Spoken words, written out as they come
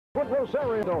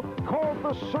Rosario called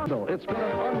the Circle. It's been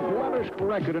an unblemished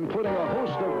record, including a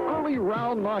host of early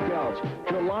round knockouts.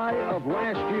 July of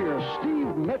last year,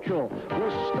 Steve Mitchell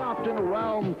was stopped in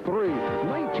round 3.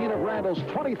 19 of Randall's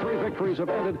 23 victories have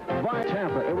ended by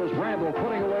Tampa. It was Randall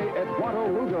putting away Eduardo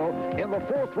Lugo in the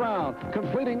 4th round,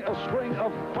 completing a string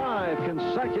of 5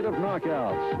 consecutive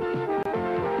knockouts.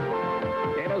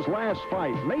 In his last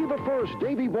fight, May the 1st,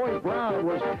 Davy Boy Brown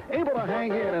was able to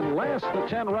hang in and last the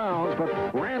 10 rounds, but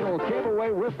Randall came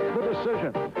away with the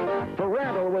decision. For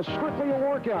Randall, it was strictly a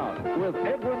workout, with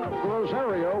Edwin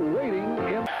Rosario waiting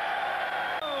in.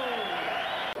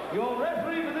 Your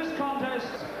referee for this contest,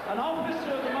 an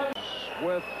officer of the most...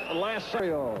 With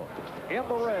Rosario in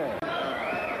the red.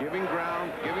 Giving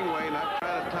ground, giving way, not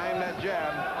trying to time that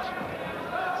jab.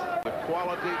 The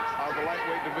quality of the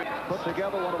lightweight division. Put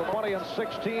together one of the 20 and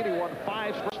 16. He won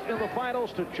 5 in the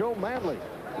finals to Joe Manley.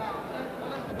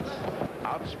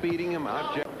 Outspeeding him,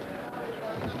 out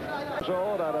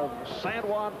out of San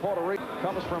Juan, Puerto Rico,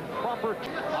 comes from proper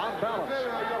on balance.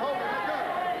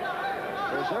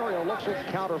 Rosario looks at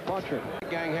counter-puncher. The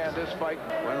gang had this fight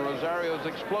when Rosario's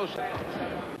explosive.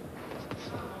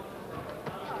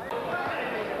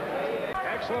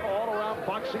 Excellent all-around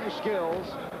boxing skills.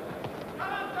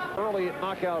 Early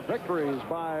knockout victories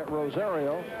by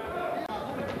Rosario.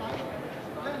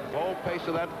 Whole pace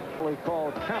of that.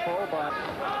 Called Capo by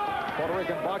Puerto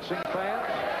Rican boxing fans.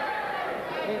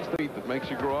 Means the beat that makes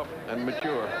you grow up and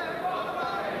mature.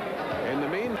 In the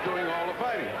means, doing all the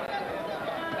fighting.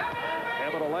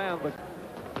 Able to land the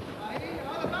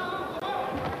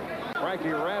Frankie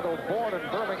Randall, born in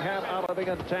Birmingham, out living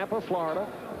in Tampa, Florida.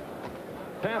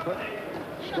 Tampa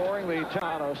scoring the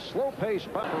town, a slow pace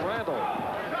by Randall.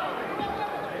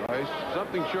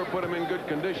 Something sure put him in good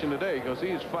condition today, because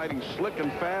he's fighting slick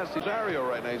and fast. Rosario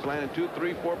right now, he's landing 2,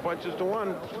 3, 4 punches to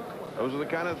 1. Those are the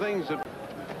kind of things that...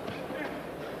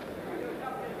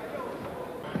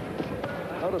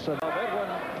 Notice of Edwin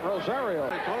Rosario.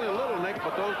 It's only a little, Nick,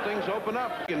 but those things open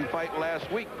up. In fight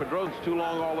last week, Pedro's too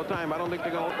long all the time. I don't think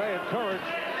they're going to obey. Encourage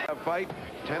a fight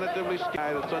tentatively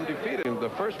guy that's undefeated.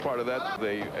 The first part of that's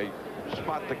a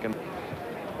spot that can...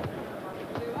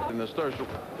 In the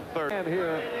third. And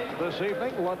here this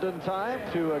evening, London time,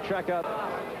 to check out.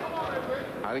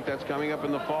 I think that's coming up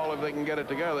in the fall if they can get it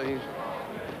together. He's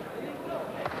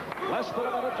less than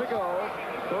a minute to go.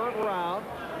 3rd round.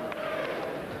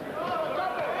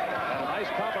 And a nice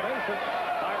combination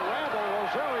by Randall.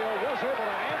 Rosario was able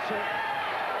to answer.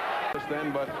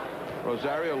 Then, but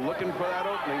Rosario looking for that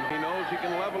opening. He knows he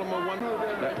can level him with one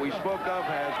that we spoke of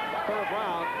has 3rd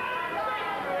round.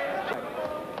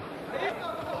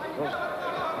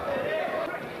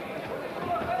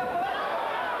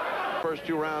 First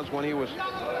 2 rounds when he was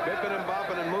bipping and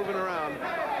bopping and moving around.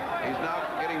 He's now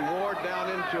getting more down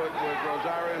into it with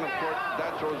Rosario, and of course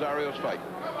that's Rosario's fight.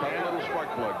 Tough little spark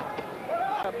plug.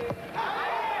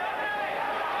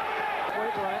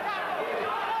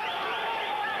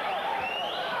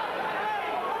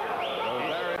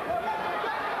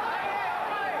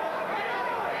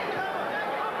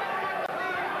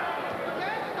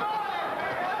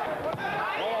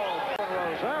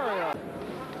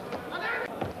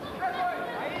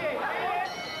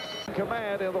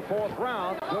 Command in the 4th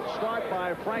round. Good start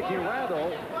by Frankie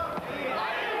Randall.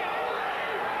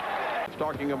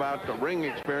 Talking about the ring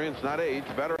experience, not age,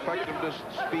 better effectiveness,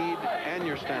 speed, and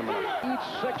your stamina. Each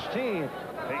 16.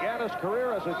 Began his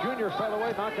career as a junior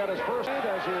featherweight, knocked out his first hit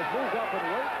as he moved up in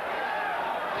weight.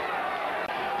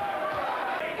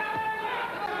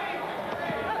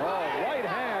 Oh, right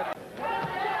hand.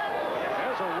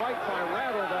 There's a right by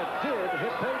Randall that did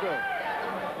hit Pedro.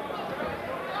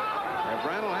 If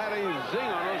Randall had any zing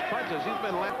on those punches, he's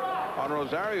been on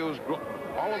Rosario's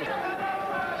all of them.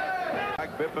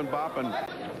 Like bip and bop and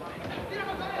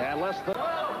less than.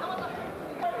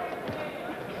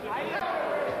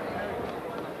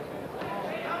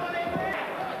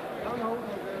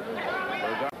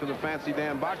 to the fancy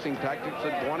Dan boxing tactics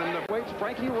that won him the weights.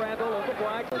 Frankie Randall in the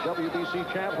black, the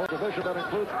WBC champ, division that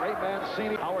includes Ray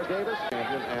Mancini, Howard Davis,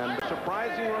 and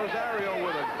surprising Rosario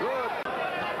with a good.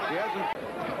 He hasn't.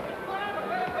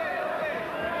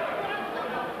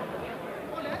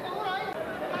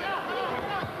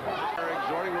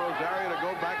 Exhorting Rosario to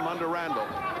go back under Randall,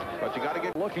 but you got to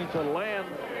get looking to land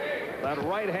that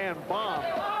right-hand bomb.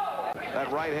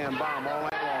 That right-hand bomb all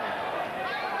night long.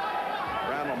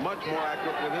 Randall much more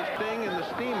accurate with his sting and the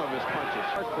steam of his punches.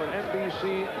 For an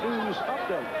NBC News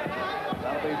update.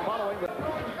 That'll be following the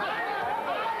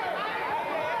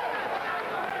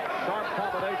sharp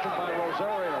combination by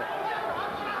Rosario.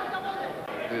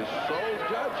 His sole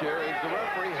judge here is the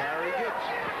referee, Harry Gitz.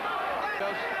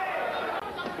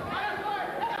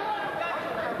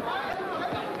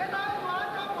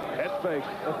 faked.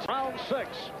 It's round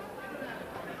 6.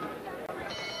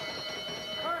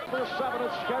 Number 7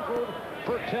 is scheduled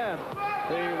for 10.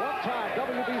 The one-time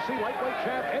WBC lightweight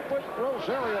champ Edwin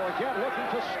Rosario again looking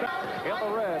to stop in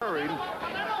the red.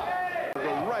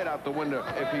 Go right out the window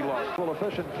if he lost. Full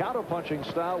efficient counter-punching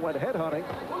style, went headhunting.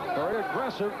 Very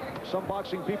aggressive. Some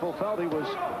boxing people felt he was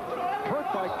hurt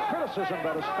by criticism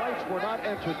that his fights were not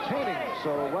entertaining.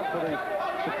 So went for the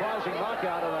surprising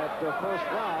knockout in that first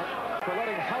round for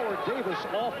letting Howard Davis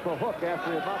off the hook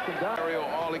after he had knocked him down. Rosario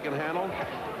all he can handle.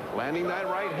 Landing that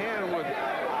right hand with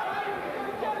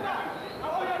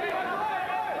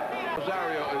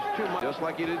Rosario is too much. Just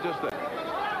like he did just there.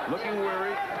 Looking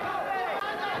weary.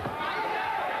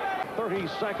 30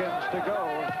 seconds to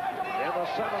go in the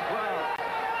 7th round.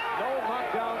 No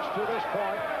knockdowns to this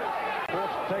point.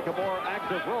 Forced to take a more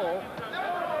active role.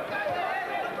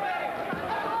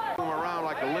 Him around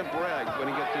like a limp rag when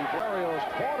he gets in. Rosario's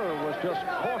corner was just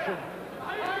caution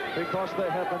because they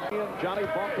have been in. Johnny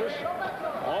Bumpus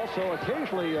also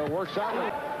occasionally works out.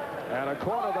 And a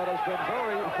corner that has been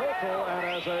very vocal, and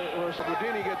as a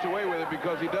Houdini gets away with it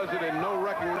because he does it in no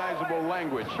recognizable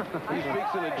language. He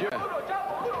speaks in a gym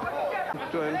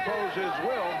to impose his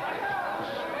will.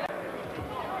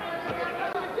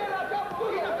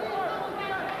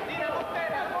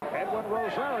 Edwin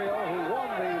Rosario, who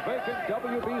won the vacant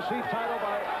WBC title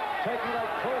by taking a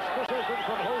close decision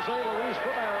from Jose Luis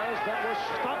Ramirez, that was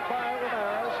stopped by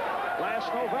Ramirez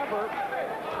last November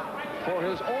for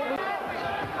his only.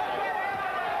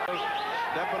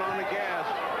 Stepping on the gas,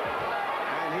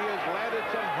 and he has landed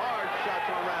some hard shots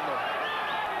on Randall.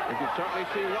 You can certainly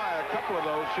see why a couple of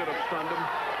those should have stunned him.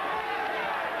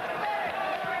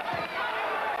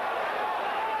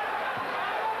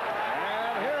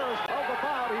 And here's of the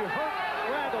bout. He hurt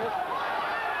Randall.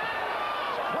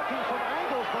 He's looking from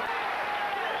angles, but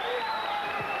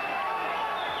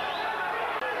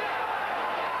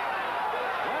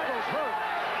Randall's hurt.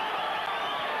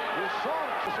 You saw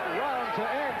this round to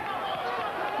end.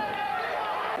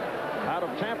 Out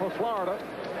of Tampa, Florida,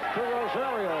 to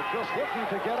Rosario, just looking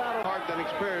to get out of Heart than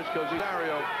experience because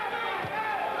Rosario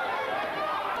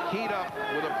keyed up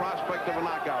with a prospect of a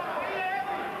knockout.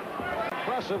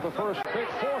 Impressive the first big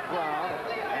 4th round,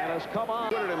 and has come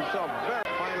on. Good at himself, very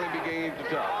finally beginning to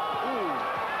tell. Ooh.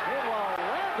 Meanwhile,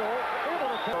 Randall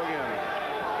able to kill Again.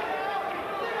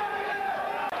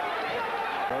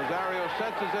 Rosario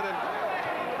senses it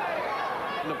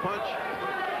in the punch.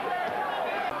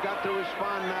 Got to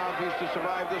respond now if he's to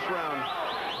survive this round.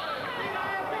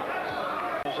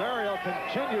 Rosario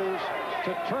continues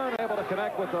to turn, able to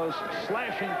connect with those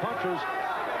slashing punches,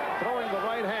 throwing the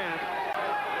right hand.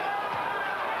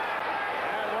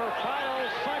 And we're final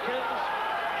seconds.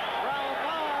 Round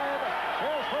 9.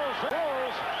 Here's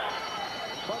Rosario.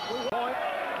 But we point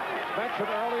mentioned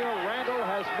earlier, Randall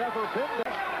has never been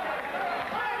there.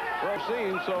 Well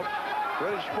seen, so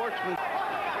British sportsman.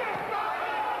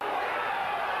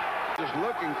 Just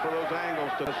looking for those angles,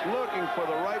 just looking for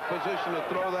the right position to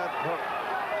throw that hook.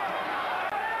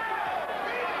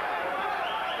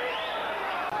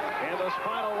 In this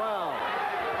final round.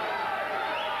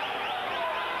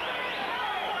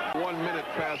 1 minute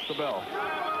past the bell.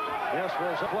 Yes,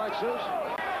 there's flexes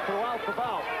throughout the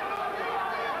bout.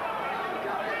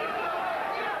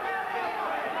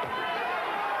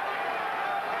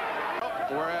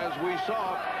 Whereas we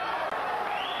saw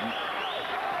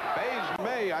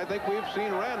May, I think we've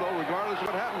seen Randall, regardless of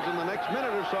what happens in the next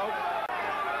minute or so,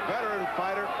 veteran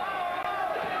fighter.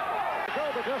 Go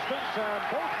the distance, and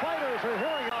both fighters are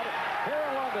hearing out here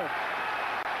in London.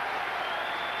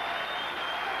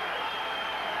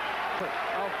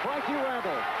 Of Frankie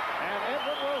Randall and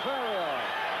Edwin Rosario.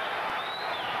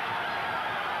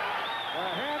 The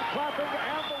hand clapping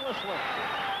and the whistling.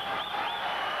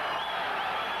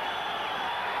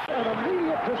 An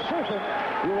immediate decision.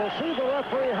 You will see the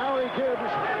referee, Harry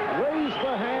Gibbs, raise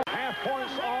the hand. Half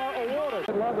points are awarded.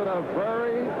 In London, a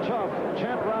very tough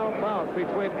 10-round bout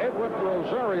between Edwin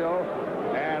Rosario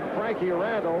and Frankie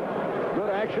Randall. Good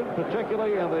action,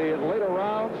 particularly in the later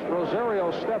rounds.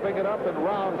 Rosario stepping it up in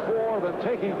round 4, then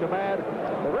taking command.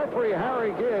 The referee,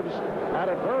 Harry Gibbs, had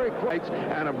it very close.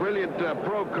 And a brilliant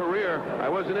pro career. I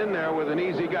wasn't in there with an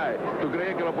easy guy. ¿Tú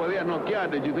creías que lo podías noquear?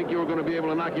 Did you think you were going to be able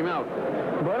to knock him out?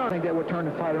 But I don't think that would turn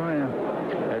the fight around.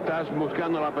 Estás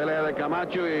buscando la pelea de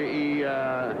Camacho y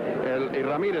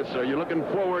Ramírez. Are you looking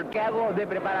forward? ¿Qué hago de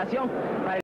preparación para